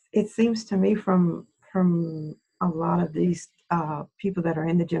 It seems to me from a lot of these people that are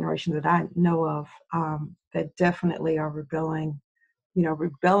in the generation that I know of that definitely are rebelling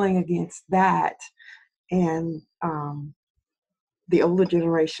against that, and the older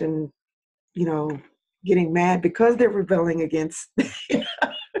generation you know, getting mad because they're rebelling against. It's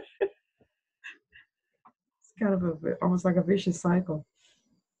kind of almost like a vicious cycle.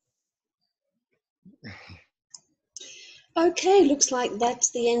 Okay, looks like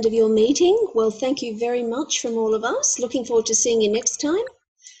that's the end of your meeting. Well, thank you very much from all of us. Looking forward to seeing you next time.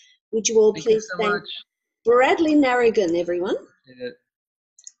 Would you all Thank you please so thank much. Bradley Naragon, everyone?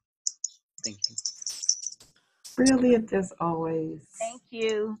 Thank you. Brilliant as always. Thank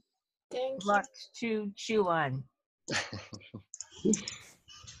you. Thank you. Lots to chew on.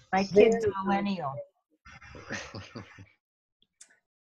 My Very kid's a good. millennial.